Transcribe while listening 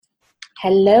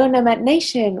Hello, Nomad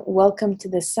Nation. Welcome to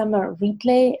the summer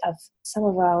replay of some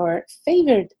of our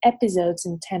favorite episodes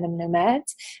in Tandem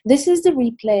Nomads. This is the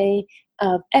replay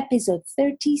of episode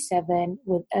 37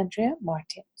 with Andrea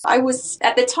Martins. I was,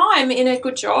 at the time, in a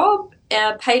good job,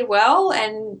 paid well,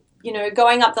 and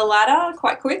going up the ladder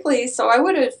quite quickly. So I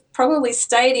would have probably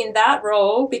stayed in that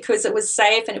role because it was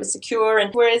safe and it was secure.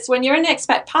 And whereas when you're an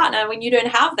expat partner, when you don't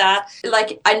have that,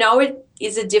 I know it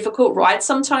is a difficult ride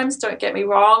sometimes, don't get me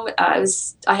wrong. I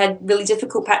had really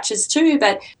difficult patches too,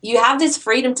 but you have this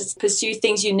freedom to pursue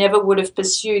things you never would have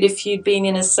pursued if you'd been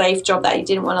in a safe job that you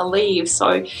didn't want to leave.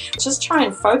 So just try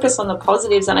and focus on the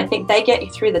positives, and I think they get you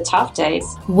through the tough days.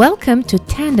 Welcome to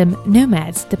Tandem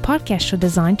Nomads, the podcast show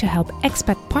designed to help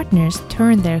expat partners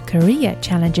turn their career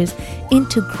challenges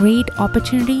into great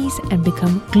opportunities and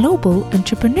become global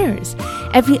entrepreneurs.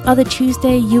 Every other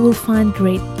Tuesday, you will find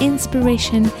great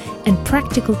inspiration and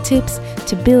practical tips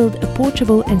to build a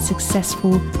portable and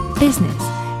successful business.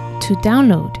 To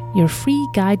download your free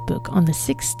guidebook on the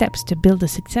 6 steps to build a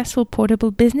successful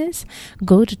portable business,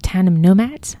 go to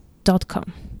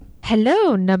tandemnomads.com.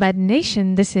 Hello, Nomad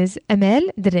Nation. This is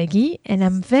Amel Draghi, and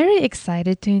I'm very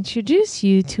excited to introduce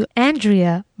you to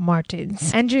Andrea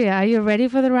Martins. Andrea, are you ready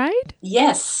for the ride?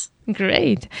 Yes.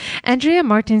 Great. Andrea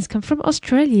Martins comes from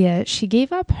Australia. She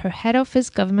gave up her head office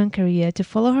government career to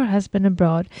follow her husband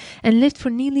abroad and lived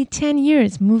for nearly 10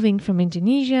 years, moving from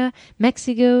Indonesia,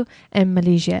 Mexico, and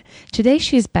Malaysia. Today,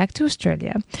 she is back to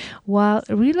Australia. While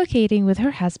relocating with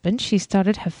her husband, she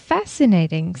started her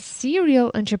fascinating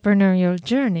serial entrepreneurial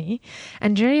journey.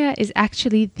 Andrea is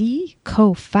actually the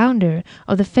co-founder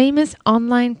of the famous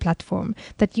online platform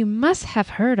that you must have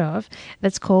heard of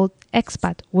that's called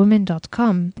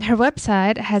expatwomen.com. Her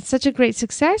website had such a great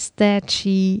success that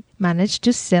she managed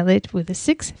to sell it with a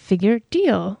 6-figure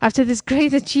deal. After this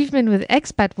great achievement with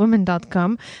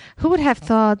expatwomen.com, who would have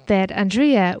thought that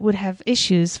Andrea would have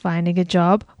issues finding a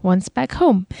job once back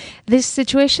home? This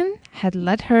situation had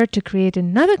led her to create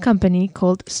another company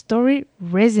called Story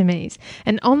Resumes,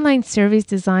 an online service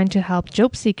designed to help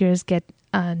job seekers get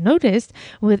noticed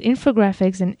with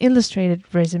infographics and illustrated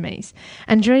resumes.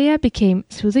 Andrea became,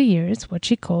 through the years, what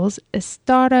she calls a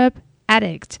startup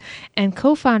addict, and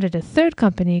co-founded a third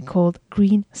company called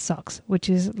Green Socks, which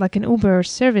is like an Uber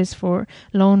service for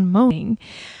lawn mowing.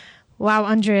 Wow,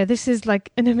 Andrea, this is like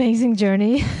an amazing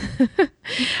journey.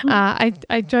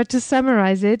 I tried to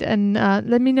summarize it, and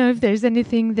let me know if there's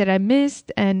anything that I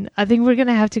missed. And I think we're going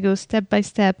to have to go step by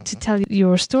step to tell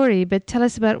your story. But tell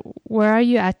us about where are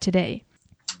you at today?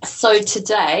 So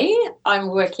today I'm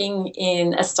working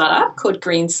in a startup called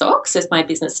Green Socks as my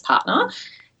business partner.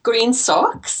 Green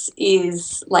Socks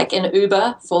is like an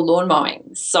Uber for lawn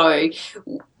mowing. So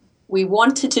we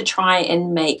wanted to try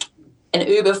and make an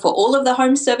Uber for all of the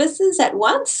home services at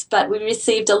once, but we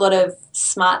received a lot of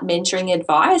smart mentoring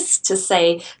advice to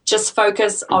say just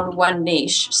focus on one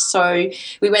niche. So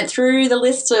we went through the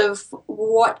list of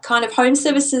what kind of home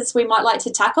services we might like to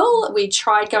tackle. We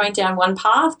tried going down one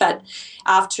path, but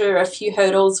after a few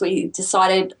hurdles, we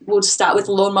decided we'll start with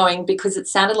lawn mowing because it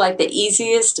sounded like the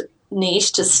easiest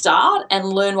niche to start and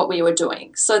learn what we were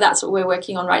doing. So that's what we're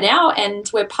working on right now, and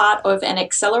we're part of an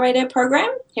accelerator program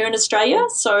here in Australia.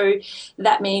 So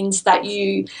that means that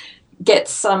you get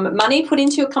some money put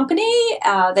into your company,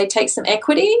 they take some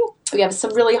equity. We have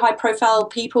some really high profile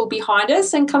people behind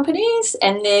us and companies,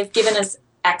 and they've given us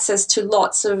access to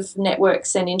lots of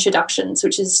networks and introductions,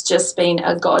 which has just been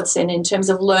a godsend in terms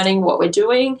of learning what we're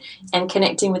doing and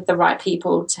connecting with the right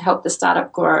people to help the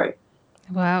startup grow.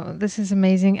 Wow, this is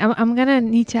amazing. I'm going to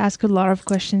need to ask a lot of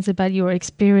questions about your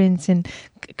experience in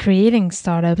creating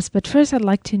startups. But first, I'd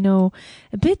like to know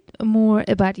a bit more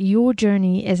about your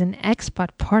journey as an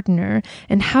expat partner.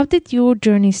 And how did your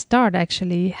journey start,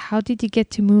 actually? How did you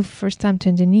get to move first time to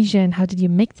Indonesia? And how did you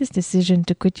make this decision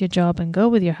to quit your job and go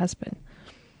with your husband?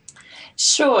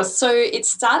 Sure. So it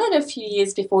started a few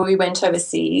years before we went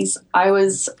overseas. I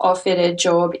was offered a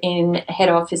job in head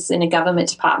office in a government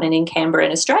department in Canberra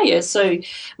in Australia. So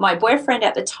my boyfriend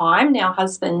at the time, now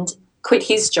husband, quit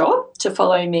his job to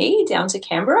follow me down to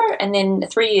Canberra. And then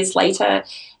 3 years later,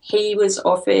 he was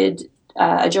offered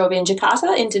a job in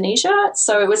Jakarta, Indonesia.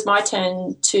 So it was my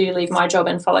turn to leave my job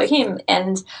and follow him.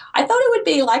 And I thought it would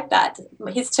be like that.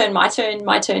 His turn, my turn,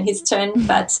 my turn, his turn.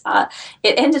 But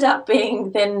it ended up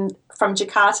being then from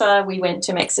Jakarta, we went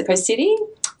to Mexico City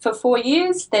for 4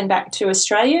 years, then back to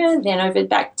Australia, then over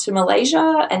back to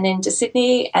Malaysia, and then to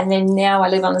Sydney. And then now I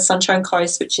live on the Sunshine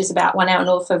Coast, which is about 1 hour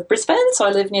north of Brisbane. So I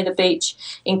live near the beach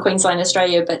in Queensland,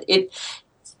 Australia. But it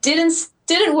didn't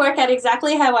work out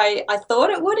exactly how I thought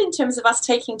it would in terms of us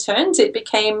taking turns. It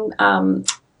became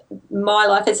my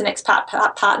life as an expat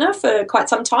partner for quite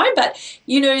some time, but,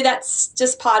 that's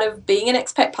just part of being an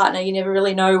expat partner. You never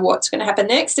really know what's going to happen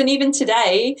next. And even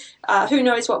today, who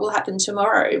knows what will happen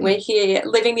tomorrow? We're here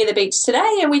living near the beach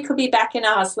today, and we could be back in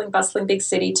a hustling, bustling big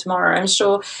city tomorrow. I'm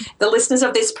sure the listeners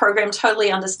of this program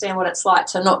totally understand what it's like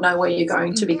to not know where you're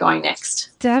going to be going next.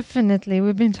 Definitely.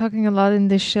 We've been talking a lot in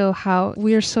this show how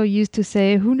we are so used to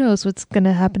say, who knows what's going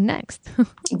to happen next?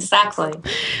 Exactly.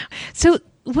 So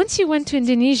once you went to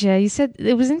Indonesia, you said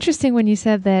it was interesting when you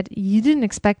said that you didn't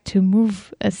expect to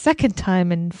move a second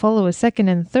time and follow a second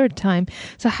and third time.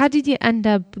 So how did you end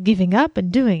up giving up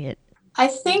and doing it? I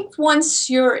think once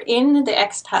you're in the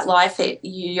expat life,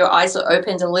 your eyes are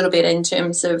opened a little bit in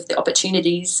terms of the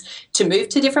opportunities to move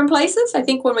to different places. I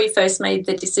think when we first made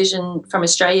the decision from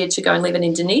Australia to go and live in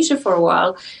Indonesia for a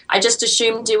while, I just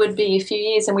assumed it would be a few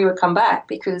years and we would come back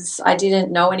because I didn't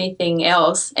know anything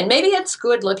else. And maybe it's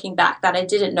good looking back that I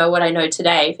didn't know what I know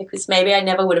today, because maybe I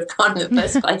never would have gone in the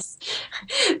first place.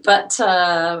 But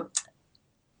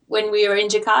when we were in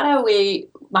Jakarta,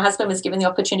 my husband was given the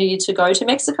opportunity to go to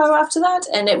Mexico after that,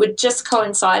 and it would just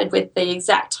coincided with the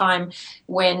exact time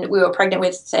when we were pregnant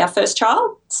with our first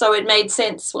child. So it made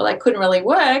sense. Well, that couldn't really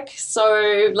work,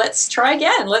 so let's try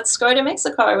again. Let's go to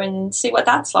Mexico and see what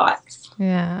that's like.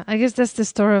 Yeah, I guess that's the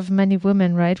story of many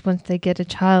women, right? Once they get a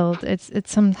child,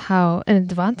 it's somehow an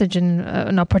advantage and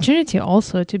an opportunity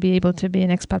also to be able to be an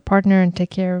expat partner and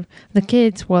take care of the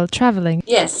kids while traveling.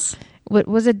 Yes.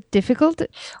 Was it difficult?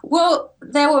 Well,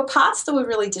 there were parts that were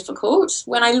really difficult.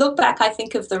 When I look back, I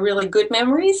think of the really good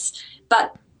memories.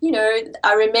 But,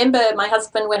 I remember my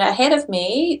husband went ahead of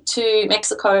me to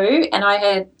Mexico, and I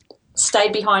had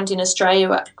stayed behind in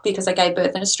Australia because I gave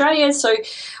birth in Australia. So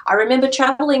I remember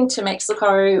traveling to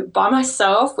Mexico by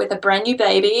myself with a brand new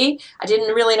baby. I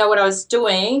didn't really know what I was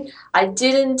doing. I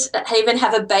didn't even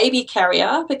have a baby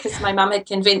carrier because my mum had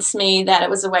convinced me that it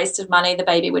was a waste of money. The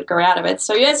baby would grow out of it.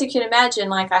 So as you can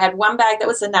imagine, I had one bag that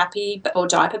was a nappy or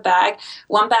diaper bag,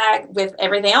 one bag with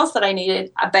everything else that I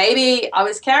needed, a baby I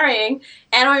was carrying,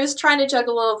 and I was trying to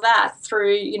juggle all of that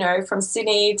through, from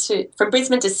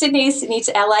Brisbane to Sydney, Sydney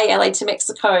to LA to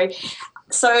Mexico.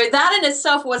 So that in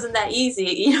itself wasn't that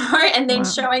easy, and then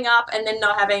showing up and then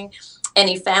not having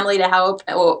any family to help,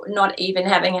 or not even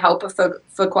having a helper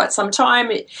for quite some time,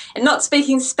 and not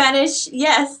speaking Spanish.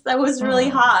 Yes, that was really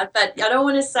hard, but I don't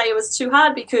want to say it was too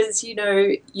hard because,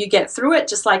 you get through it,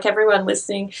 just like everyone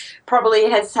listening probably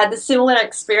has had the similar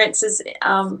experiences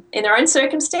in their own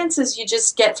circumstances. You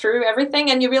just get through everything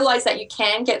and you realize that you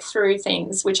can get through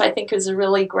things, which I think is a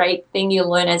really great thing you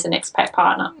learn as an expat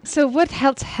partner. So what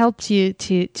helped you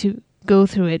to go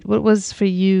through it? What was for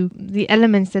you the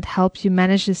elements that helped you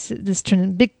manage this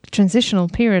big transitional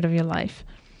period of your life?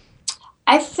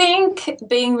 I think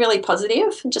being really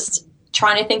positive, just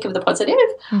trying to think of the positive.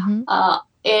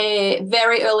 Mm-hmm.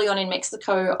 Very early on in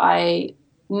Mexico, I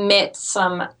met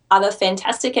some other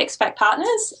fantastic expat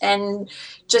partners, and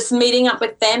just meeting up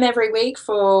with them every week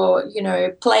for,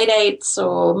 play dates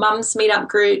or mums meetup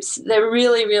groups. They're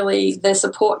really, really the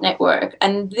support network.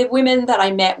 And the women that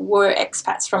I met were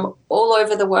expats from all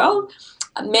over the world,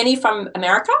 many from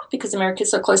America because America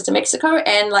is so close to Mexico,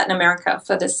 and Latin America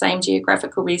for the same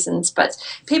geographical reasons, but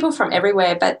people from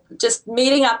everywhere. But just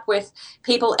meeting up with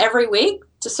people every week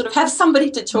to sort of have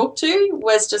somebody to talk to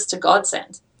was just a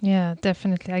godsend. Yeah,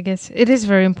 definitely. I guess it is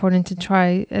very important to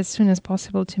try as soon as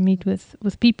possible to meet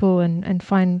with people and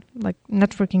find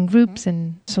networking groups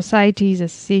and societies,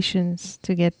 associations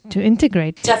to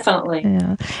integrate. Definitely.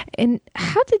 Yeah. And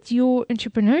how did your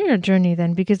entrepreneurial journey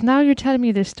then? Because now you're telling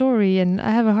me this story and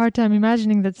I have a hard time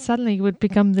imagining that suddenly you would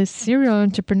become this serial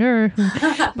entrepreneur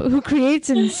who creates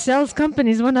and sells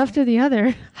companies one after the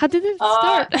other. How did it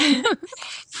start?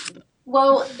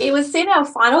 Well, it was in our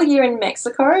final year in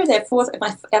Mexico, our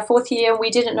fourth year, and we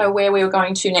didn't know where we were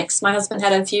going to next. My husband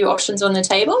had a few options on the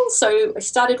table, so I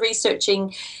started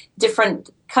researching different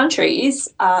countries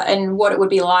and what it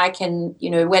would be like, and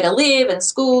where to live, and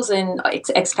schools and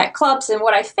expat clubs. And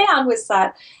what I found was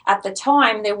that at the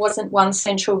time there wasn't one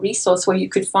central resource where you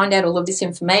could find out all of this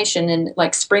information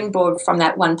and springboard from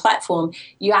that one platform.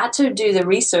 You had to do the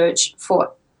research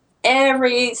for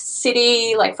every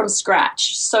city from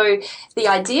scratch. So the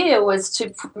idea was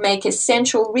to make a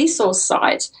central resource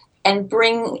site and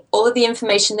bring all of the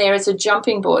information there as a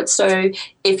jumping board. So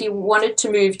if you wanted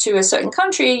to move to a certain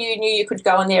country, you knew you could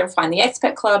go on there and find the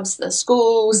expat clubs, the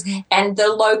schools, and the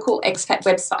local expat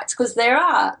websites, because there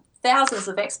are thousands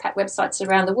of expat websites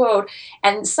around the world,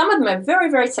 and some of them are very,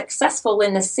 very successful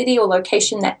in the city or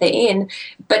location that they're in,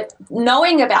 but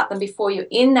knowing about them before you're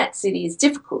in that city is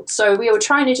difficult. So we were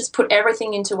trying to just put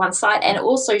everything into one site and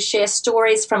also share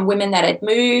stories from women that had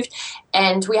moved,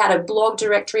 and we had a blog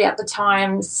directory at the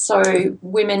time, so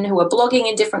women who were blogging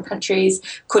in different countries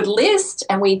could list,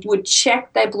 and we would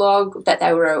check their blog that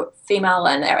they were a female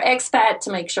and they were expat to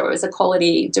make sure it was a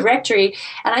quality directory.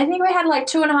 And I think we had like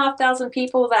 2,500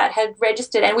 people that had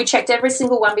registered, and we checked every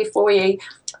single one before we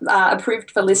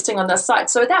approved for listing on the site.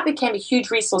 So that became a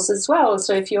huge resource as well.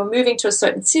 So if you're moving to a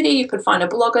certain city, you could find a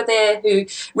blogger there who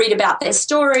read about their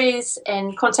stories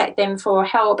and contact them for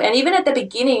help. And even at the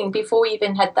beginning, before we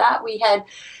even had that, we had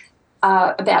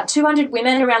about 200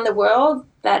 women around the world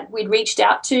that we'd reached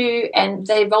out to, and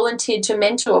they volunteered to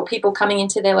mentor people coming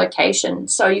into their location.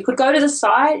 So you could go to the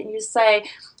site and you say,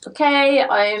 okay,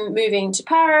 I'm moving to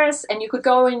Paris, and you could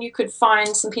go and you could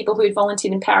find some people who had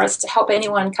volunteered in Paris to help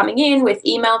anyone coming in with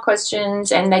email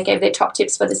questions, and they gave their top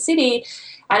tips for the city.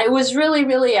 And it was really,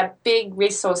 really a big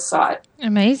resource site.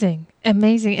 Amazing.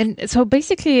 And so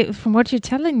basically, from what you're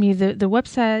telling me, the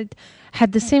website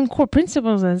had the same core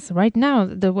principles as right now,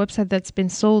 the website that's been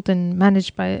sold and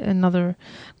managed by another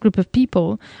group of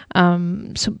people.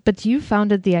 But you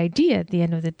founded the idea at the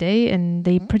end of the day, and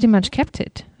they pretty much kept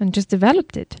it and just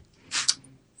developed it.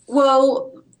 Well,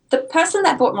 the person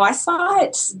that bought my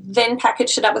site then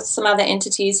packaged it up with some other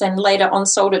entities and later on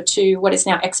sold it to what is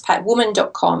now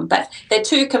expatwoman.com. But they're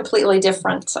two completely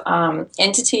different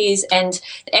entities. And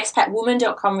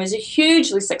expatwoman.com was a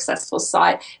hugely successful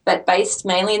site, but based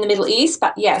mainly in the Middle East.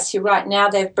 But yes, you're right. Now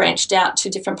they've branched out to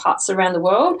different parts around the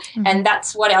world. Mm-hmm. And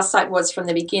that's what our site was from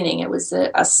the beginning. It was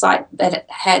a site that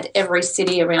had every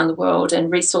city around the world and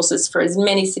resources for as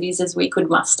many cities as we could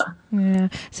muster. Yeah.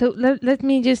 So let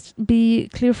me just be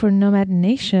clear for Nomad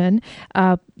Nation.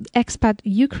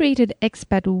 You created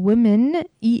Expat Women,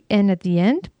 EN at the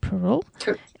end, plural.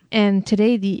 True. And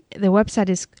today the website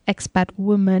is Expat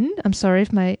Woman. I'm sorry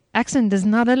if my accent does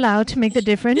not allow to make the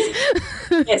difference.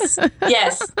 Yes,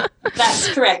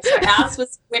 that's correct. So ours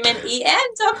was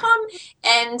women.en.com,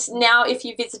 and now if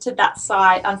you visited that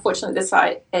site, unfortunately the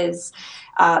site is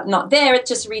not there. It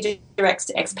just redirects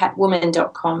to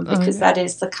expatwoman.com because that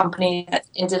is the company that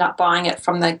ended up buying it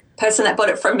from the person that bought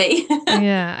it from me.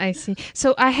 Yeah, I see.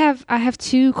 So I have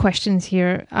two questions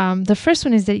here. The first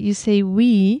one is that you say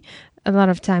we a lot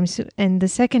of times, and the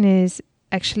second is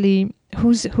actually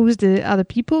who's the other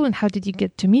people and how did you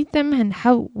get to meet them, and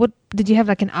what did you have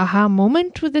like an aha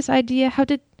moment with this idea? How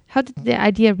did the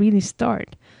idea really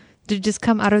start? Did it just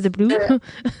come out of the blue?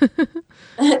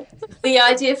 The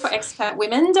idea for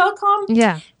expatwomen.com?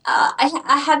 Yeah.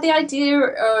 I had the idea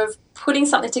of putting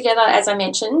something together, as I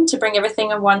mentioned, to bring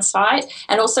everything on one site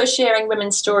and also sharing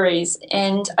women's stories.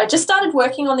 And I just started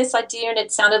working on this idea, and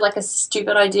it sounded like a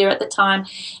stupid idea at the time.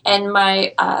 And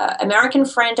my American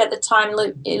friend at the time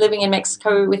living in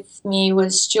Mexico with me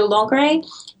was Jill Longray,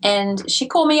 and she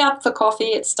called me up for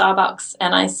coffee at Starbucks,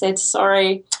 and I said,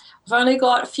 sorry, I've only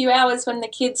got a few hours when the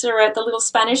kids are at the little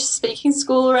Spanish-speaking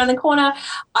school around the corner.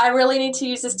 I really need to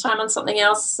use this time on something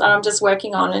else I'm just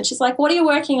working on. And she's like, what are you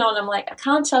working on? I'm like, I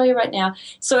can't tell you right now.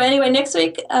 So anyway, next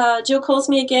week, Jill calls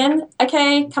me again.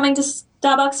 Okay, coming to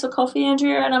Starbucks for coffee,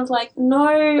 Andrea? And I'm like, no,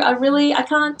 I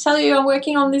can't tell you I'm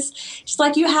working on this. She's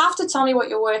like, you have to tell me what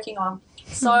you're working on.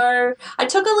 So I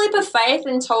took a leap of faith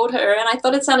and told her, and I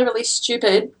thought it sounded really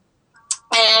stupid.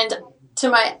 And to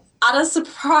my utter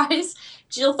surprise,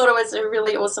 Jill thought it was a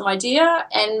really awesome idea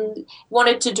and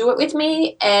wanted to do it with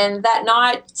me, and that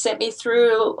night sent me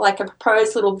through like a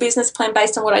proposed little business plan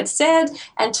based on what I'd said,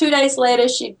 and 2 days later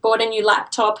she bought a new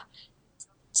laptop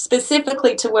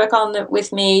specifically to work on it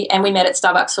with me, and we met at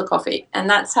Starbucks for coffee, and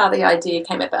that's how the idea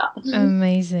came about.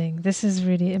 Amazing. This is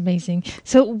really amazing.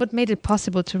 So what made it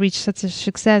possible to reach such a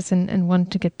success and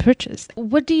want to get purchased?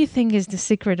 What do you think is the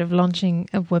secret of launching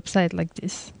a website like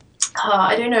this?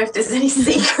 I don't know if there's any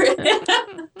secret.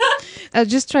 I was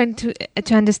just trying to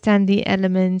understand the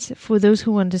elements for those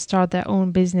who want to start their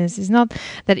own business. It's not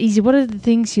that easy. What are the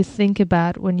things you think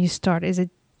about when you start? Is it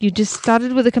you just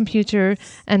started with a computer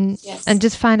and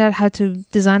just find out how to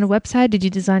design a website? Did you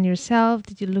design yourself?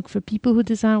 Did you look for people who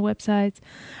design websites?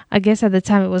 I guess at the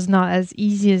time it was not as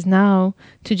easy as now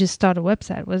to just start a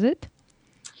website, was it?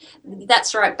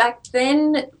 That's right. Back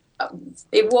then,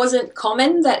 it wasn't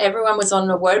common that everyone was on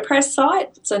a WordPress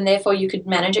site, so and therefore you could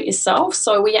manage it yourself.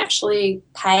 So we actually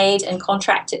paid and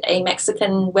contracted a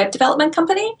Mexican web development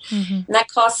company, and that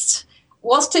cost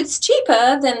whilst it's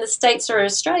cheaper than the States or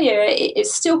Australia, it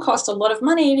still cost a lot of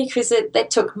money because they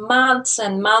took months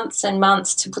and months and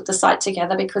months to put the site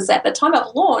together, because at the time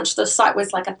of launch, the site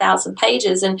was like 1,000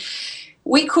 pages and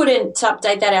we couldn't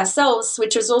update that ourselves,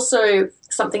 which was also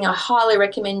something I highly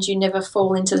recommend you never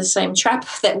fall into the same trap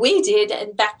that we did.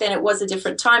 And back then it was a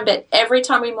different time, but every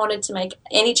time we wanted to make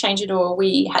any change at all,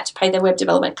 we had to pay the web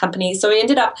development company. So we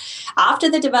ended up, after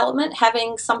the development,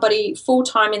 having somebody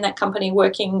full-time in that company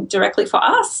working directly for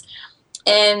us.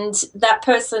 And that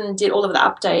person did all of the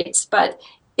updates. But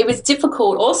it was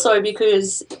difficult also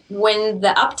because when the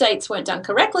updates weren't done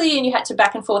correctly and you had to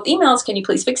back and forth emails, can you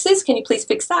please fix this? Can you please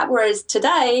fix that? Whereas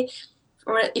today,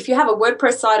 if you have a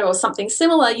WordPress site or something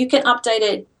similar, you can update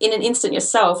it in an instant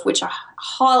yourself, which I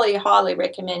highly, highly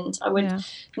recommend. I would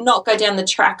not go down the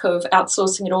track of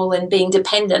outsourcing it all and being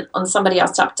dependent on somebody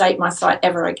else to update my site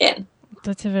ever again.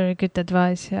 That's a very good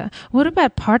advice, yeah. What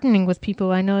about partnering with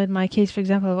people? I know in my case, for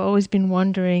example, I've always been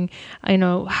wondering,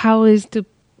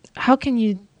 how can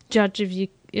you judge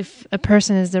if a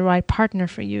person is the right partner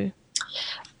for you?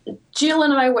 Jill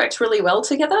and I worked really well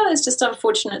together. It's just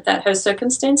unfortunate that her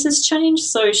circumstances changed,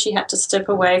 so she had to step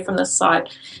away from the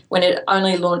site when it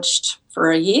only launched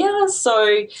for a year.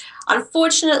 So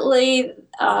unfortunately,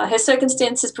 her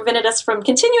circumstances prevented us from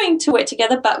continuing to work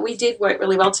together, but we did work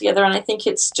really well together, and I think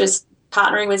it's just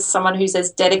partnering with someone who's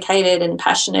as dedicated and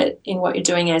passionate in what you're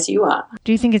doing as you are.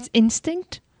 Do you think it's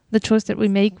instinct, the choice that we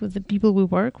make with the people we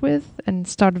work with and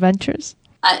start ventures?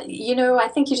 I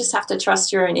think you just have to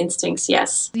trust your own instincts,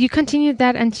 yes. You continued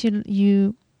that until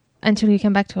you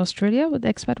came back to Australia with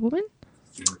Expat Women?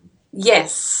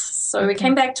 Yes. So we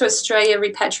came back to Australia,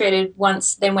 repatriated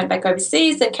once, then went back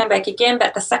overseas, then came back again.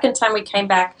 But the second time we came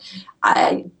back,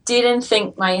 I didn't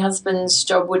think my husband's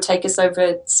job would take us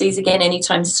overseas again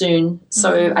anytime soon.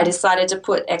 So I decided to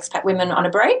put Expat Women on a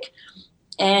break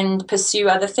and pursue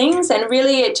other things. And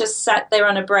really it just sat there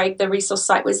on a break. The resource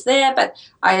site was there, but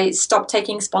I stopped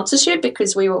taking sponsorship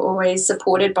because we were always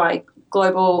supported by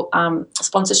global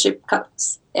sponsorship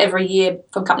cuts every year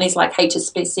from companies like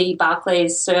HSBC,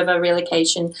 Barclays, Server,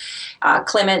 Relocation,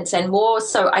 Clements and more.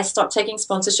 So I stopped taking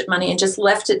sponsorship money and just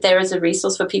left it there as a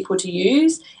resource for people to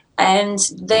use. And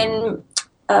then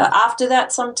after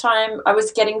that, sometime I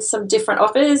was getting some different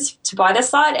offers to buy the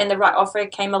site, and the right offer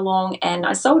came along and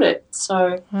I sold it.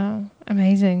 So wow,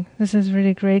 amazing. This is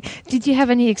really great. Did you have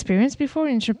any experience before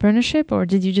in entrepreneurship, or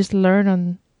did you just learn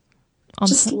on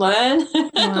just learn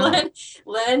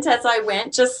learned as I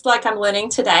went, just like I'm learning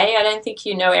today. I don't think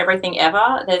you know everything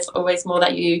ever. There's always more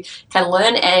that you can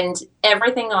learn, and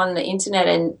everything on the internet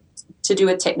and to do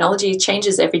with technology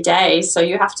changes every day, so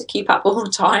you have to keep up all the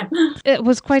time. It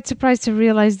was quite surprised to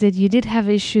realize that you did have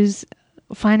issues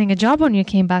finding a job when you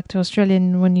came back to Australia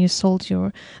and when you sold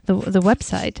the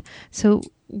website. So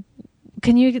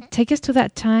can you take us to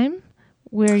that time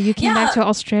where you came back to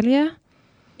Australia?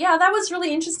 Yeah, that was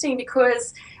really interesting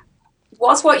because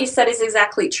whilst what you said is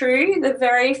exactly true, the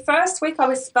very first week I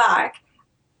was back,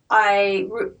 I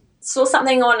saw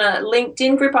something on a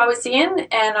LinkedIn group I was in,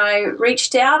 and I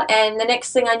reached out, and the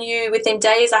next thing I knew, within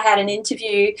days, I had an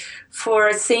interview for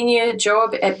a senior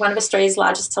job at one of Australia's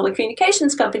largest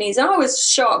telecommunications companies. And I was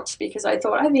shocked because I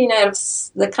thought, I've been out of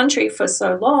the country for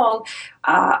so long.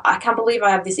 I can't believe I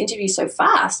have this interview so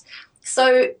fast.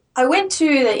 So I went to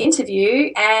the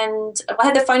interview, and I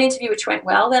had the phone interview, which went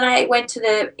well. Then I went to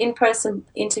the in-person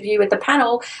interview with the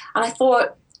panel, and I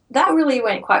thought, that really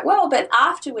went quite well. But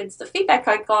afterwards, the feedback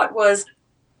I got was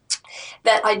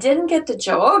that I didn't get the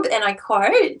job, and I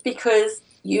quote, because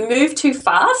you move too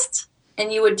fast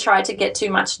and you would try to get too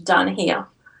much done here.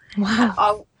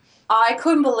 Wow. I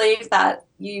couldn't believe that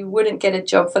you wouldn't get a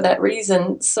job for that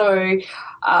reason. So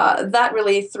that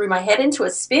really threw my head into a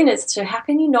spin as to how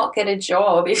can you not get a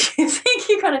job if you think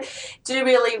you're going to do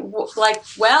really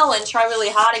well and try really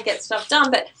hard and get stuff done.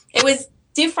 But it was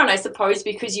different, I suppose,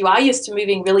 because you are used to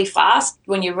moving really fast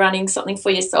when you're running something for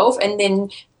yourself, and then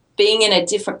being in a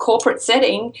different corporate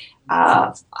setting,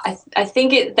 I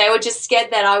think they were just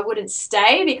scared that I wouldn't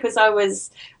stay because I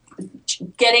was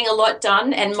getting a lot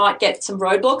done and might get some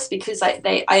roadblocks, because I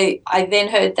then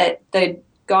heard that the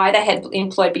guy they had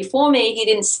employed before me, he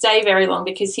didn't stay very long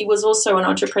because he was also an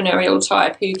entrepreneurial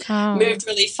type who moved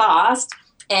really fast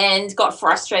and got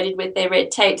frustrated with their red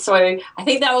tape. So I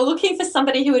think they were looking for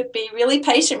somebody who would be really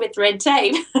patient with red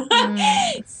tape.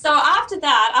 So after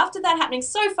that happening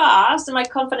so fast and my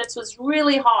confidence was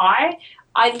really high,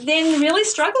 I then really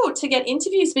struggled to get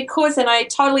interviews because, and I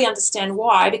totally understand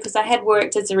why, because I had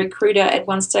worked as a recruiter at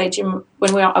one stage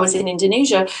when I was in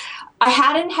Indonesia. I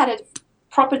hadn't had a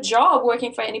proper job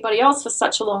working for anybody else for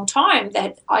such a long time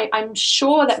that I'm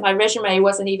sure that my resume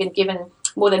wasn't even given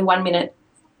more than 1 minute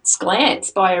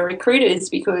glance by recruiters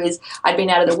because I'd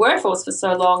been out of the workforce for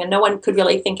so long and no one could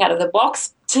really think out of the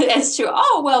box as to,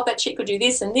 oh, well, but she could do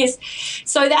this and this.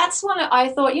 So that's when I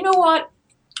thought, you know what,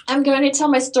 I'm going to tell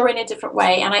my story in a different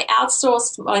way. And I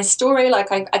outsourced my story.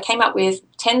 Like I came up with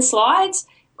 10 slides,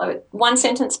 like 1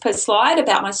 sentence per slide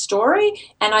about my story.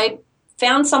 And I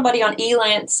found somebody on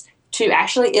Elance to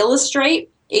actually illustrate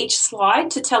each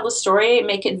slide to tell the story and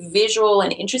make it visual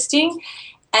and interesting.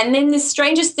 And then the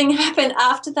strangest thing happened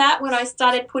after that when I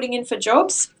started putting in for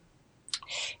jobs.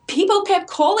 People kept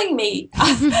calling me.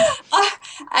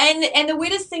 And the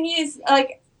weirdest thing is,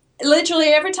 like, literally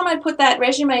every time I put that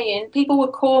resume in, people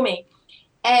would call me.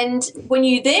 And when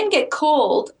you then get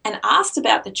called and asked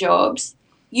about the jobs,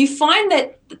 you find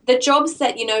that the jobs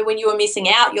that, you know, when you were missing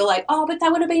out, you're like, oh, but that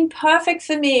would have been perfect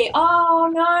for me. Oh,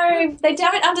 no, they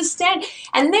don't understand.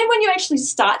 And then when you actually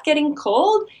start getting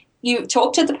called, you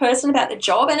talk to the person about the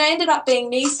job, and it ended up being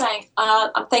me saying,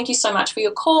 thank you so much for your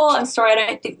call. I'm sorry, I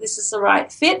don't think this is the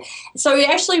right fit. So you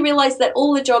actually realised that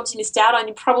all the jobs you missed out on,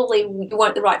 you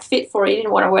weren't the right fit for. You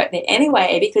didn't want to work there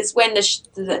anyway, because when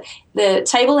the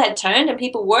table had turned and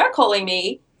people were calling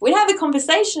me, we'd have a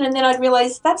conversation, and then I'd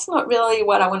realise that's not really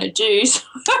what I want to do. So,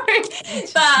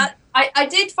 but I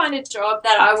did find a job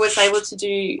that I was able to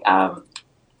do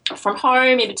from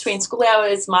home in between school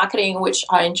hours, marketing, which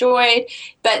I enjoyed,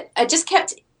 but I just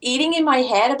kept eating in my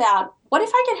head about what if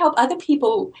I could help other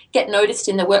people get noticed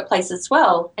in the workplace as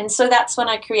well. And so that's when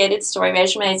I created Story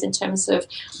Resumes in terms of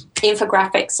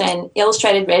infographics and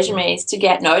illustrated resumes to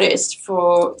get noticed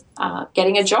for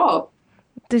getting a job.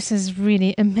 This is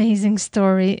really amazing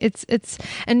story. It's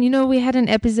and you know, we had an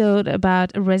episode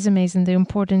about resumes and the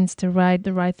importance to write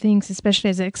the right things,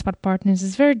 especially as expat partners.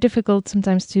 It's very difficult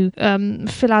sometimes to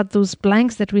fill out those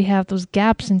blanks that we have, those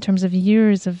gaps in terms of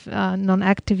years of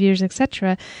non-active years,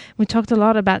 etc. We talked a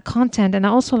lot about content, and I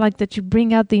also like that you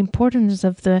bring out the importance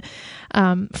of the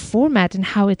format and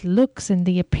how it looks and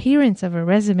the appearance of a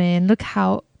resume. And look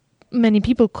how many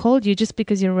people called you just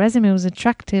because your resume was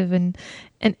attractive and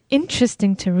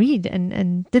interesting to read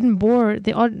and didn't bore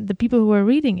the people who were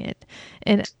reading it.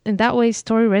 And in that way,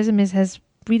 Story Resumes has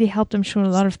really helped, I'm sure, a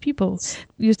lot of people.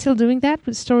 You're still doing that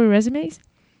with Story Resumes?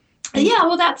 Yeah,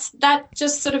 well, that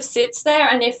just sort of sits there,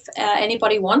 and if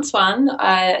anybody wants one,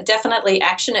 definitely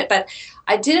action it. But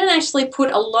I didn't actually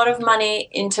put a lot of money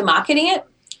into marketing it.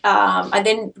 And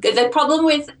then the problem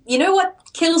with, you know what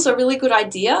kills a really good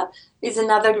idea is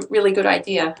another really good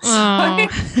idea.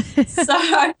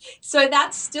 So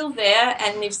that's still there,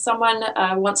 and if someone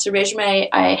wants a resume,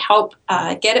 I help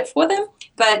get it for them,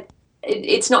 but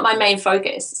it's not my main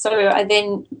focus. So I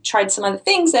then tried some other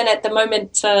things, and at the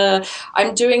moment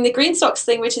I'm doing the Green Socks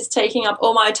thing, which is taking up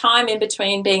all my time in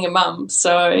between being a mum.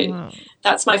 So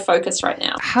that's my focus right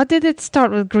now. How did it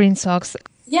start with Green Socks?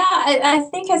 Yeah, I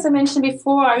think, as I mentioned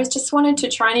before, I was just wanted to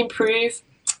try and improve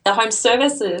the home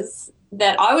services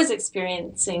that I was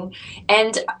experiencing,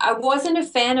 and I wasn't a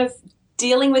fan of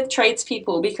dealing with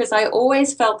tradespeople because I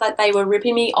always felt that they were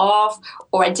ripping me off,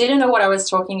 or I didn't know what I was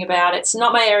talking about. It's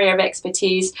not my area of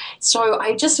expertise. So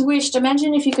I just wished,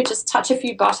 imagine if you could just touch a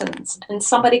few buttons and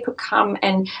somebody could come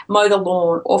and mow the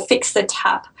lawn or fix the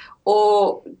tap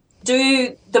or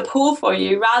do the pool for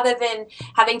you, rather than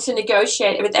having to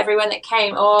negotiate with everyone that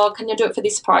came. Oh, can you do it for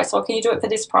this price? Or can you do it for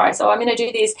this price? Oh, I'm going to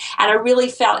do this. And I really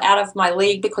felt out of my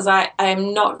league because I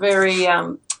am not very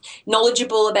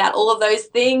knowledgeable about all of those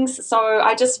things. So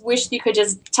I just wished you could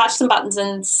just touch some buttons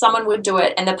and someone would do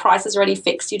it, and the price is already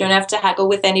fixed. You don't have to haggle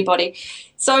with anybody.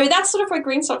 So that's sort of where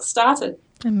Green Socks started.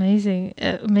 Amazing.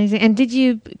 And did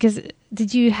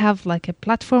you have like a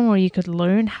platform where you could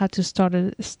learn how to start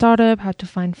a startup, how to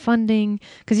find funding?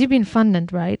 Because you've been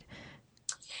funded, right?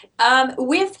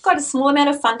 We've got a small amount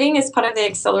of funding as part of the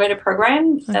accelerator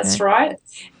program. Okay. That's right.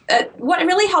 What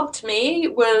really helped me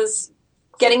was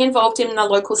getting involved in the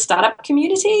local startup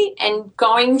community and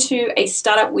going to a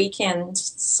startup weekend.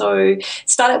 So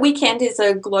Startup Weekend is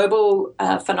a global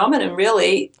phenomenon,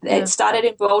 really. Yeah. It started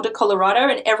in Boulder, Colorado,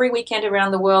 and every weekend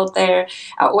around the world there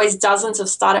are always dozens of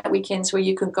startup weekends where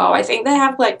you can go. I think they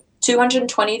have like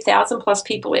 220,000 plus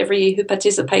people every year who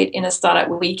participate in a startup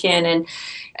weekend, and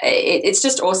it's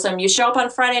just awesome. You show up on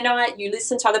Friday night, you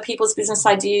listen to other people's business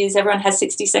ideas, everyone has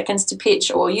 60 seconds to pitch,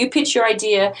 or you pitch your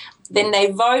idea, Then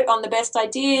they vote on the best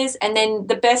ideas, and then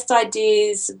the best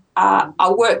ideas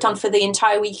are worked on for the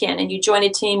entire weekend, and you join a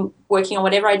team working on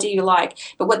whatever idea you like.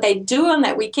 But what they do on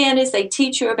that weekend is they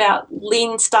teach you about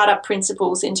lean startup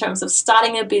principles in terms of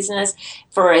starting a business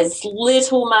for as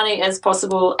little money as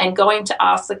possible and going to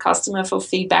ask the customer for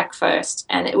feedback first.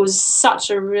 And it was such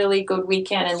a really good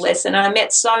weekend and lesson. I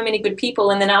met so many good people,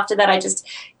 and then after that I just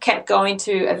kept going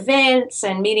to events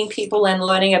and meeting people and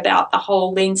learning about the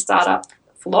whole lean startup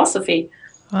philosophy.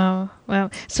 Wow.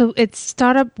 So it's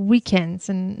startup weekends,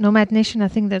 and Nomad Nation, I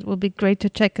think that will be great to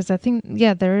check, because I think,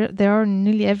 there are in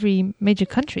nearly every major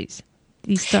countries.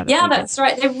 These startup weekends. That's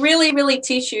right. They really, really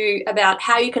teach you about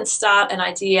how you can start an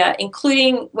idea,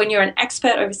 including when you're an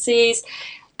expat overseas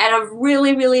at a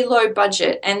really, really low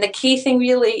budget. And the key thing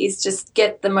really is just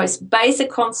get the most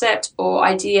basic concept or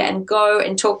idea and go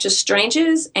and talk to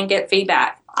strangers and get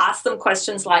feedback. Ask them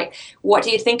questions like, what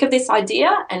do you think of this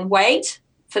idea? And wait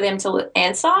for them to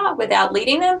answer without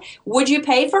leading them. Would you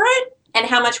pay for it? And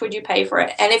how much would you pay for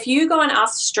it? And if you go and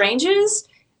ask strangers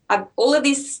all of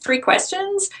these 3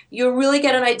 questions, you'll really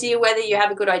get an idea whether you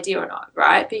have a good idea or not,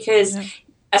 right? Because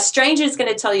a stranger is going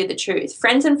to tell you the truth.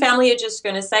 Friends and family are just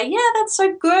going to say, yeah, that's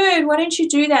so good. Why don't you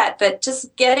do that? But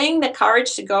just getting the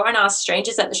courage to go and ask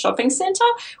strangers at the shopping center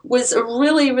was a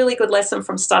really, really good lesson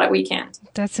from Startup Weekend.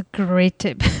 That's a great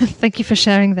tip. Thank you for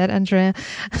sharing that, Andrea.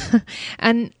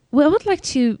 And I would like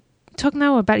to talk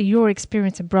now about your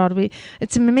experience abroad.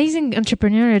 It's an amazing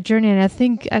entrepreneurial journey, and I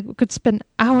think I could spend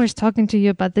hours talking to you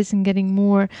about this and getting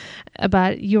more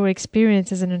about your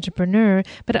experience as an entrepreneur.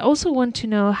 But I also want to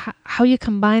know how you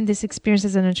combine this experience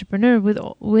as an entrepreneur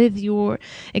with your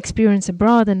experience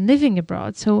abroad and living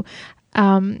abroad. So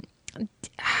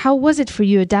how was it for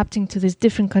you adapting to these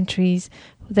different countries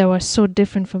that were so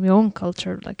different from your own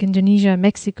culture, like Indonesia,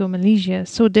 Mexico, Malaysia,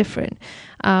 so different?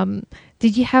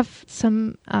 Did you have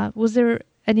was there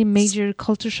any major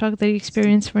culture shock that you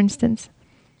experienced, for instance?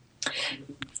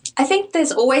 I think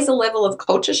there's always a level of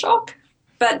culture shock,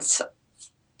 but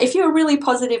if you're a really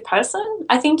positive person,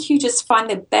 I think you just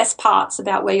find the best parts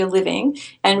about where you're living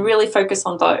and really focus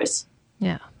on those.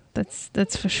 Yeah,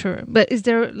 that's for sure. But is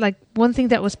there like one thing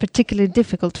that was particularly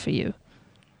difficult for you?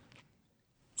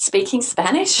 Speaking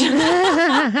Spanish.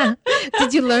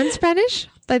 Did you learn Spanish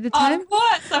by the time? Of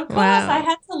course. Wow. I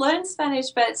had to learn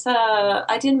Spanish, but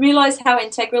I didn't realize how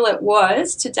integral it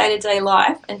was to day-to-day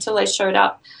life until I showed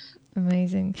up.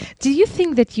 Amazing. Do you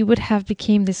think that you would have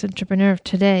become this entrepreneur of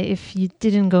today if you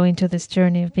didn't go into this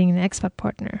journey of being an expat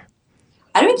partner?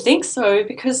 I don't think so,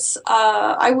 because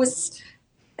I was,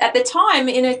 at the time,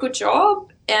 in a good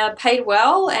job, paid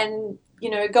well, and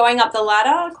going up the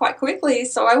ladder quite quickly.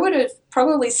 So I would have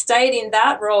probably stayed in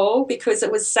that role because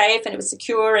it was safe and it was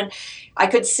secure, and I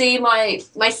could see my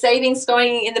savings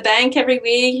going in the bank every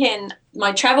week, and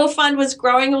my travel fund was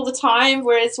growing all the time.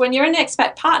 Whereas when you're an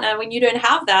expat partner, when you don't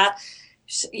have that,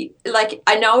 like,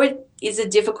 I know it is a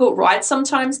difficult ride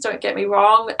sometimes, don't get me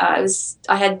wrong. I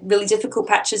had really difficult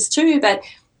patches too, but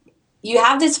you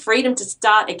have this freedom to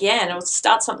start again or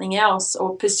start something else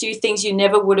or pursue things you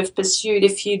never would have pursued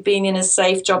if you'd been in a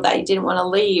safe job that you didn't want to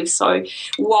leave. So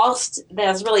whilst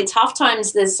there's really tough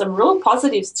times, there's some real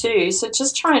positives too. So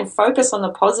just try and focus on the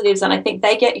positives, and I think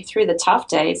they get you through the tough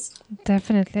days.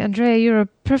 Definitely. Andrea, you're a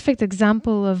perfect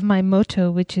example of my motto,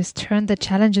 which is turn the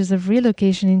challenges of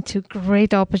relocation into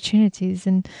great opportunities.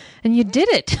 And you did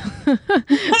it.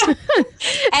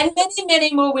 And many,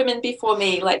 many more women before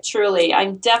me, like truly.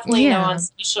 I'm definitely no one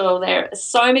special. There are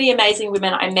so many amazing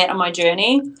women I met on my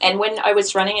journey. And when I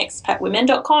was running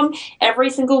expatwomen.com, every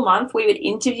single month we would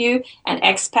interview an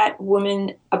expat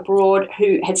woman abroad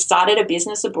who had started a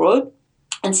business abroad.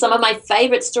 And some of my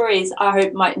favourite stories I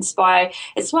hope might inspire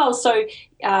as well. So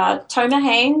Toma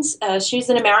Haynes, she's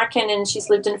an American and she's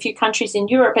lived in a few countries in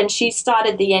Europe, and she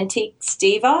started the Antique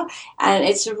Steva, and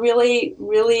it's a really,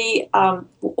 really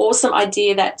awesome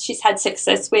idea that she's had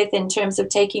success with in terms of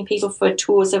taking people for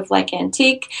tours of like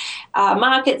antique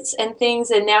markets and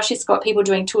things, and now she's got people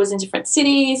doing tours in different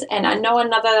cities. And I know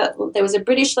there was a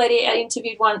British lady I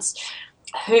interviewed once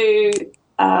who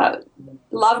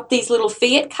loved these little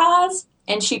Fiat cars,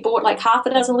 and she bought like half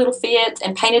a dozen little Fiats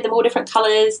and painted them all different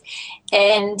colours.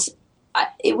 And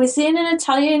it was in an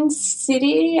Italian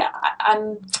city.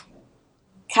 I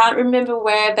can't remember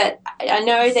where, but I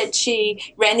know that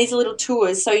she ran these little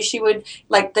tours. So she would,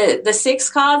 like, the 6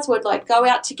 cars would like go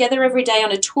out together every day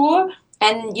on a tour,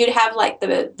 and you'd have like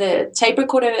the tape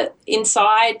recorder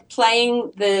inside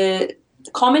playing the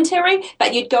commentary,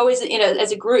 but you'd go as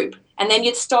a group, and then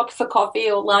you'd stop for coffee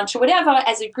or lunch or whatever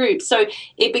as a group. So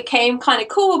it became kind of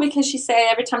cool because she said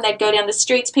every time they'd go down the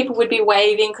streets, people would be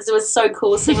waving because it was so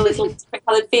cool seeing all these little different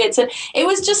coloured Fiats, and it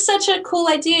was just such a cool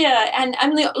idea. And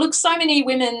look, so many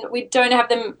women, we don't have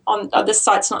them on the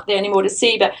site's not there anymore to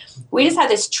see, but we just had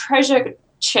this treasure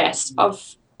chest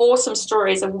of awesome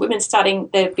stories of women starting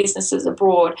their businesses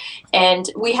abroad. And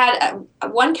we had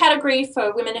one category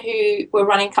for women who were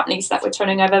running companies that were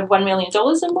turning over $1 million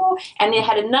or more, and they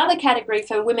had another category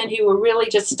for women who were really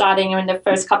just starting in their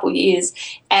first couple of years.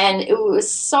 And it was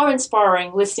so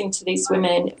inspiring listening to these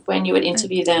women when you would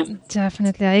interview them.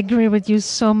 Definitely. I agree with you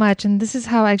so much. And this is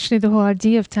how actually the whole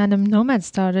idea of Tandem Nomad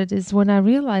started, is when I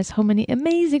realized how many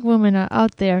amazing women are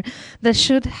out there that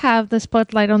should have the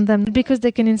spotlight on them, because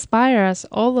they can inspire us,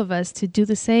 all of us, to do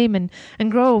the same and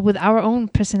grow with our own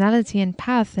personality and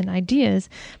path and ideas.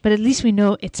 But at least we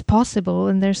know it's possible.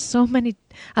 And there's so many,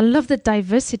 I love the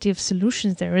diversity of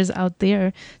solutions there is out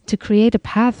there to create a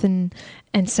path and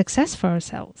success for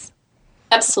ourselves.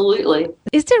 Absolutely.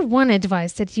 Is there one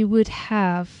advice that you would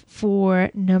have for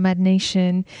Nomad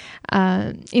Nation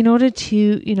in order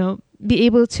to, be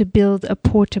able to build a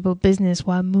portable business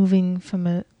while moving from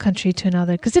a country to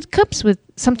another? Because it comes with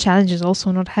some challenges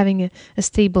also, not having a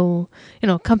stable,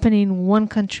 company in one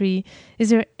country.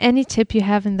 Is there any tip you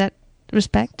have in that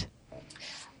respect?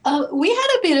 We had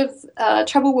a bit of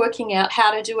trouble working out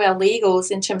how to do our legals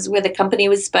in terms of where the company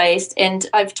was based. And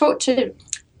I've talked to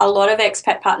a lot of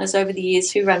expat partners over the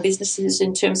years who run businesses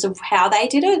in terms of how they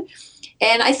did it.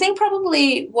 And I think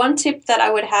probably one tip that I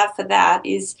would have for that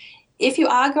is, if you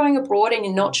are going abroad and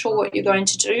you're not sure what you're going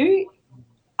to do,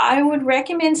 I would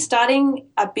recommend starting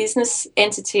a business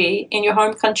entity in your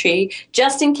home country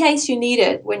just in case you need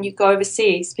it when you go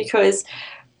overseas, because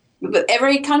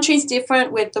every country is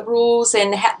different with the rules,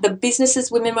 and the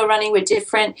businesses women were running were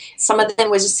different. Some of them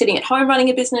were just sitting at home running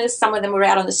a business. Some of them were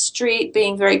out on the street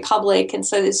being very public, and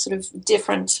so there's sort of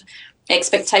different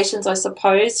expectations, I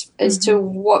suppose, as to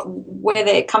where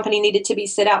their company needed to be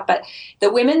set up. But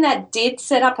the women that did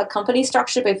set up a company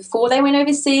structure before they went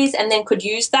overseas and then could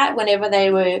use that whenever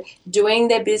they were doing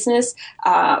their business,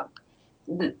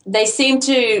 they seem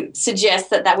to suggest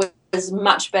that was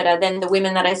much better than the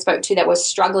women that I spoke to that were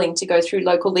struggling to go through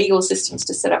local legal systems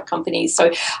to set up companies.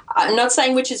 So I'm not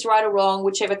saying which is right or wrong,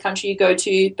 whichever country you go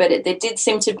to, but there did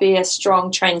seem to be a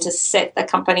strong trend to set the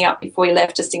company up before you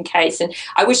left, just in case. And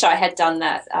I wish I had done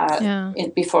that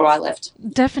before I left.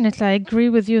 Definitely. I agree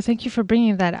with you. Thank you for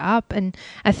bringing that up. And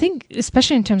I think,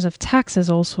 especially in terms of taxes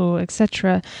also,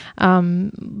 etc.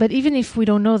 But even if we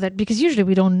don't know that, because usually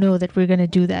we don't know that we're going to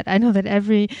do that. I know that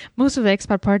most of the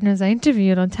expat partners I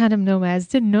interviewed on Tandem Nomads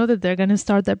didn't know that they're going to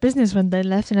start their business when they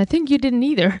left, and I think you didn't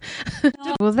either.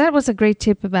 No. Well, that was a great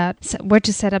tip about where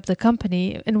to set up the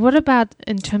company. And what about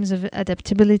in terms of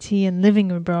adaptability and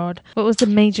living abroad? What was the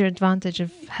major advantage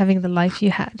of having the life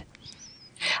you had?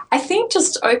 I think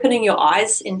just opening your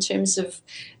eyes in terms of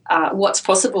what's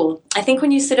possible. I think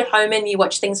when you sit at home and you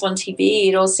watch things on TV,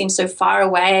 it all seems so far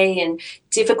away and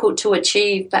difficult to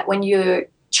achieve. But when you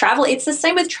travel, it's the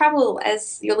same with travel,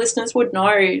 as your listeners would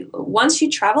know. Once you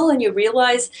travel and you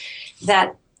realize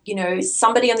that,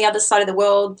 somebody on the other side of the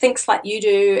world thinks like you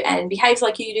do and behaves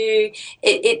like you do,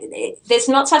 there's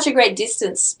not such a great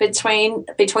distance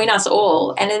between us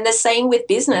all. And then the same with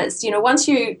business. Once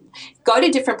you go to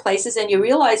different places and you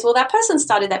realize, well, that person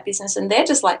started that business and they're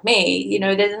just like me,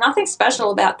 there's nothing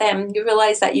special about them. You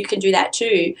realize that you can do that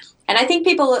too. And I think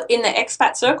people in the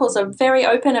expat circles are very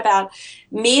open about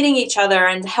meeting each other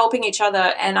and helping each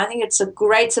other. And I think it's a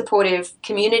great supportive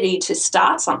community to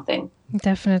start something.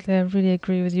 Definitely. I really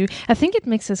agree with you. I think it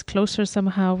makes us closer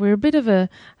somehow. We're a bit of this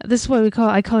is what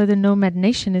I call it a nomad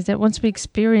nation, is that once we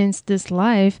experience this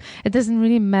life, it doesn't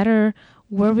really matter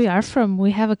where we are from.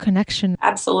 We have a connection.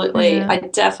 Absolutely. Yeah. I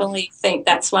definitely think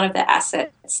that's one of the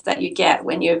assets that you get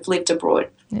when you've lived abroad.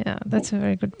 Yeah, that's a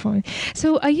very good point.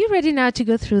 So are you ready now to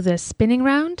go through the spinning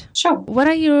round? Sure. What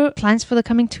are your plans for the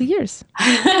coming 2 years?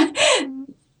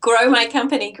 Grow my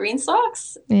company, Green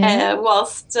Socks,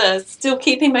 whilst still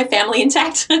keeping my family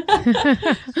intact.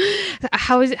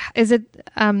 How is it?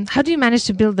 How do you manage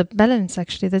to build the balance?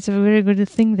 Actually, that's a very good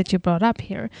thing that you brought up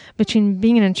here, between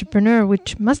being an entrepreneur,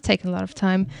 which must take a lot of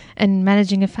time, and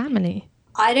managing a family.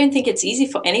 I don't think it's easy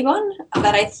for anyone,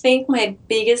 but I think my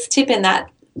biggest tip in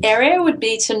that area would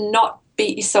be to not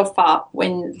beat yourself up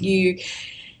when you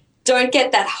don't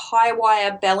get that high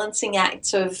wire balancing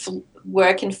act of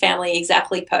work and family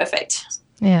exactly perfect.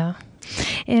 Yeah.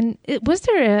 And was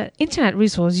there an internet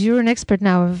resource? You're an expert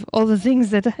now of all the things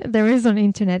that there is on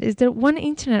internet. Is there one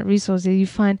internet resource that you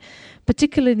find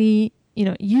particularly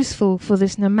useful for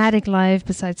this nomadic life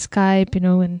besides Skype,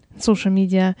 and social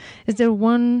media? Is there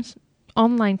one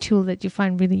online tool that you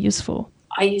find really useful?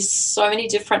 I use so many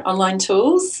different online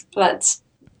tools, but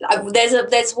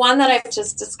there's one that I've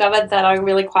just discovered that I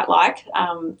really quite like.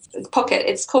 Pocket.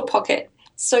 It's called Pocket.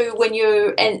 So when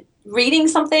you're reading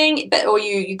something, or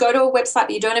you go to a website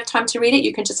but you don't have time to read it,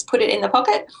 you can just put it in the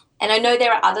pocket. And I know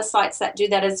there are other sites that do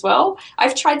that as well.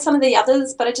 I've tried some of the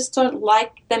others, but I just don't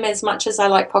like them as much as I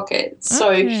like Pocket.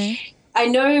 So I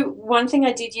know one thing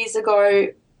I did years ago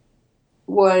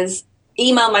was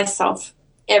email myself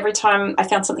every time I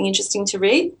found something interesting to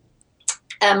read.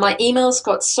 And my emails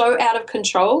got so out of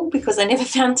control because I never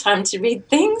found time to read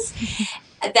things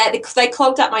that they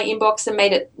clogged up my inbox and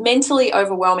made it mentally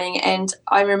overwhelming. And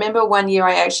I remember one year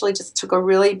I actually just took a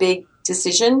really big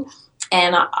decision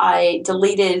and I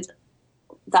deleted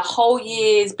the whole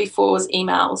years before's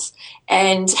emails,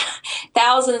 and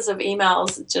thousands of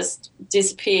emails just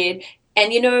disappeared.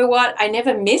 And you know what? I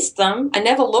never missed them. I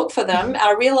never looked for them.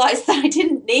 I realized that I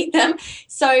didn't need them.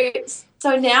 So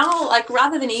now, like,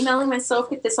 rather than emailing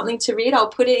myself if there's something to read, I'll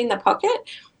put it in the pocket.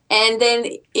 And then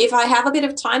if I have a bit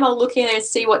of time, I'll look in there and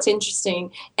see what's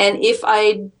interesting. And if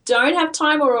I don't have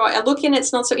time or I look in,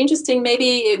 it's not so interesting,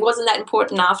 maybe it wasn't that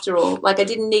important after all. Like, I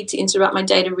didn't need to interrupt my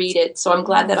day to read it. So I'm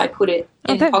glad that I put it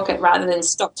in the pocket rather than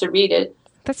stop to read it.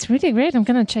 That's really great. I'm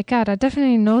going to check out. I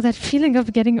definitely know that feeling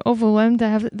of getting overwhelmed.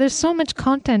 There's so much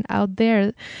content out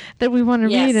there that we want to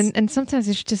read, and sometimes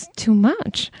it's just too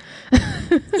much.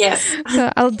 Yes.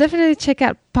 So I'll definitely check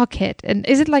out Pocket. And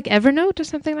is it like Evernote or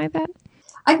something like that?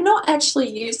 I've not actually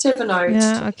used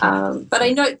Evernote, but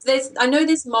I know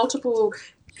there's multiple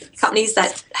companies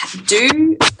that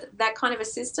do that kind of a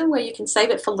system where you can save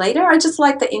it for later. I just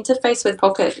like the interface with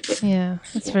Pocket. Yeah,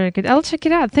 that's very good. I'll check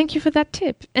it out. Thank you for that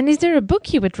tip. And is there a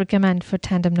book you would recommend for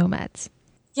tandem nomads?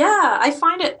 Yeah, I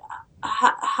find it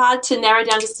hard to narrow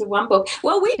down just to one book.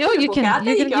 Well, we put a book out.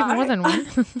 You can give more than one.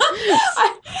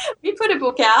 We put a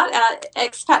book out,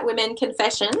 Expat Women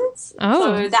Confessions.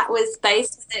 So that was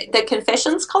based on the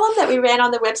confessions column that we ran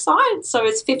on the website. So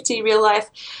it's 50 real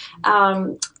life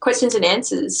questions and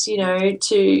answers,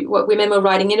 to what women were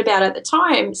writing in about at the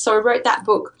time. So I wrote that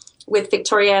book with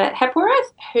Victoria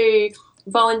Hepworth, who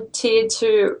volunteered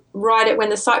to write it when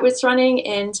the site was running,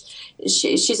 and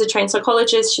she's a trained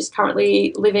psychologist. She's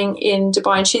currently living in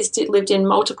Dubai, and she's lived in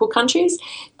multiple countries.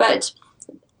 But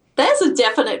there's a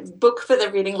definite book for the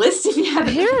reading list if you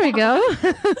haven't. Here we go.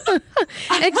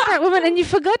 Expat Woman, and you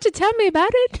forgot to tell me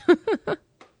about it.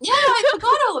 Yeah, I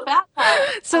forgot all about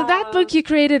that. So that book you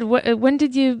created, when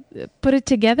did you put it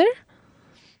together?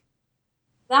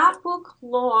 That book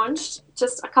launched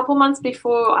just a couple months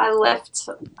before I left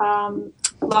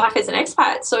life as an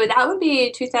expat. So that would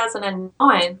be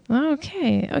 2009.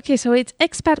 Okay, so it's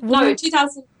Expat Woman. No,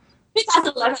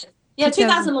 2011. Yeah,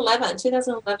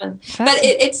 2011. But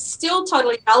it's still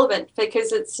totally relevant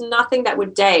because it's nothing that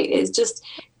would date. It's just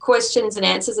questions and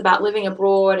answers about living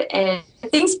abroad and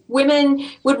things women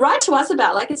would write to us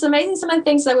about. Like, it's amazing some of the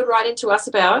things they would write into us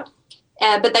about,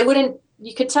 but they wouldn't.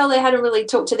 You could tell they hadn't really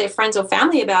talked to their friends or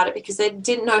family about it because they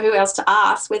didn't know who else to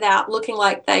ask without looking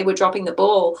like they were dropping the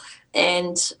ball.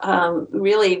 And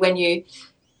really, when you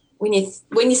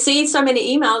see so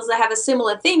many emails that have a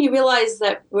similar thing, you realize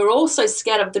that we're all so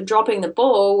scared of the dropping the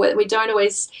ball. We don't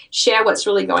always share what's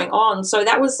really going on. So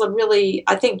that was a really,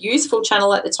 I think, useful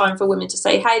channel at the time for women to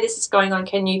say, hey, this is going on.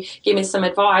 Can you give me some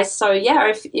advice? So,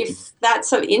 yeah, if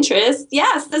that's of interest,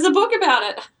 yes, there's a book about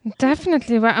it.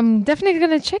 Definitely. Well, I'm definitely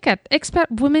going to check it.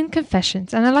 Expat Women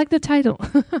Confessions. And I like the title.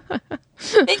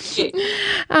 Thank you.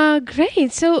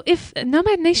 Great. So if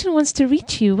Nomad Nation wants to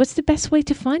reach you, what's the best way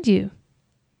to find you?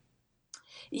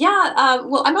 Yeah,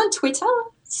 well, I'm on Twitter,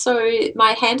 so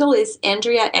my handle is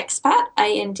Andrea Expat,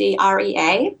 Andrea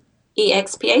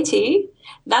Expat.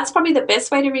 That's probably the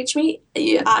best way to reach me.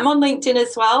 I'm on LinkedIn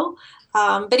as well,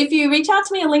 but if you reach out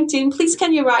to me on LinkedIn, please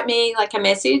can you write me like a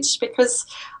message, because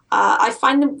I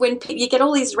find that when you get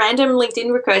all these random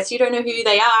LinkedIn requests, you don't know who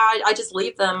they are. I just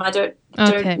leave them. I don't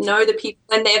know the people,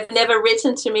 and they've never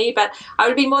written to me. But I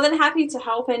would be more than happy to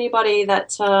help anybody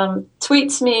that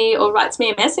tweets me or writes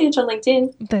me a message on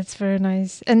LinkedIn. That's very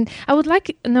nice. And I would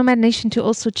like Nomad Nation to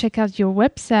also check out your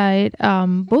website,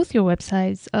 both your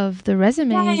websites of the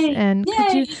resumes. Yay. And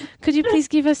Yay. could you please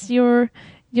give us your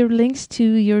links to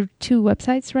your two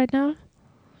websites right now?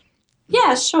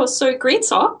 Yeah, sure. So Green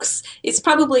Socks is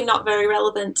probably not very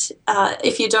relevant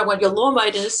if you don't want your lawn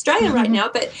mowed in Australia right now.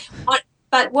 But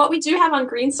what we do have on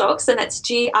Green Socks, and that's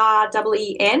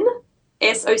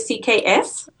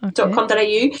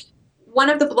GRENSOCKS.com.au. One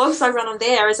of the blogs I run on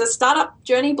there is a startup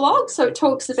journey blog. So it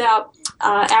talks about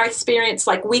our experience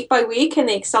like week by week in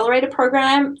the accelerator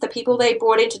program, the people they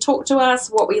brought in to talk to us,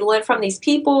 what we learned from these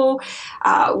people,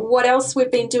 what else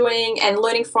we've been doing, and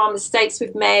learning from mistakes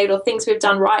we've made or things we've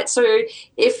done right. So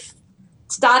if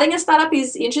starting a startup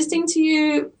is interesting to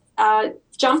you,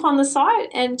 jump on the site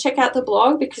and check out the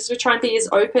blog, because we're trying to be as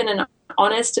open and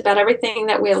honest about everything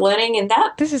that we're learning in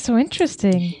that. This is so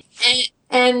interesting.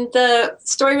 And the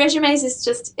Story Resumes is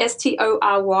just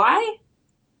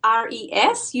StoryResumes,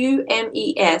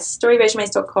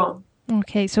 storyresumes.com.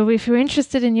 Okay, so if you're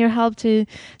interested in your help to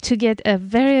get a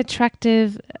very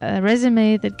attractive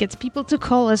resume that gets people to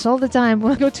call us all the time,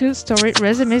 we'll go to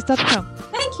storyresumes.com.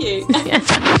 Thank you.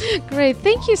 Great.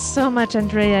 Thank you so much,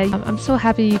 Andrea. I'm so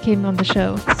happy you came on the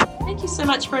show. Thank you so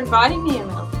much for inviting me,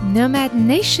 Emil. Nomad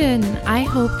Nation, I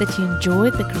hope that you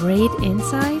enjoyed the great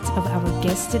insights of our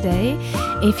guest today.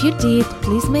 If you did,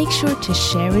 please make sure to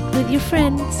share it with your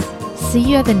friends. See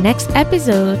you at the next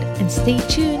episode, and stay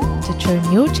tuned to turn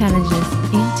your challenges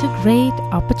into great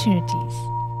opportunities.